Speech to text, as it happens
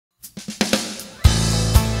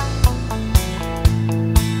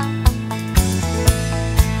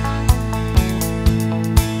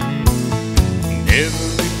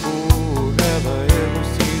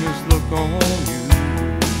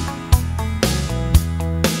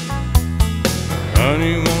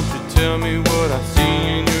Honey, won't you tell me what I see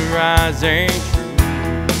in your eyes ain't true?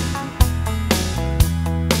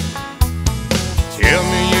 Tell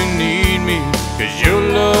me you need me, 'cause your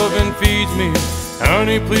loving feeds me.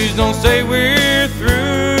 Honey, please don't say we're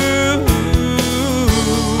through,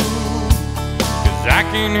 'cause I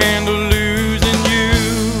can't handle losing you.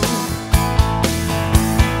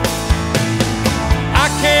 I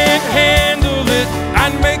can't handle it,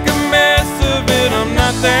 I'd make a mess of it, I'm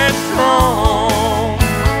not that strong.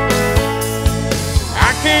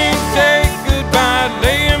 I can't say goodbye,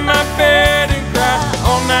 lay in my bed and cry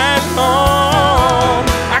all night long.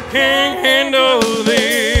 I can't handle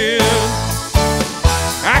this,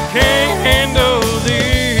 I can't handle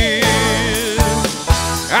this,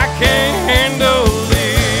 I can't handle this.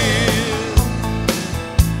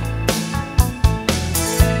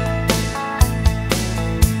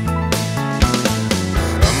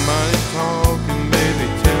 Somebody's talking, baby,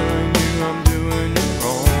 telling you I'm doing you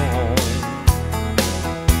wrong.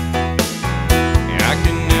 I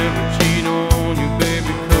can never cheat on you,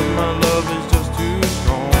 baby, 'cause my love is just too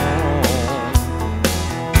strong.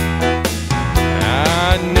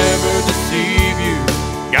 I'd never deceive you,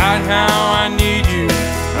 God, how I need you.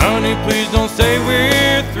 Honey, please don't say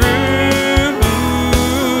we're through,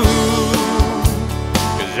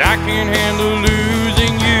 'cause I can't handle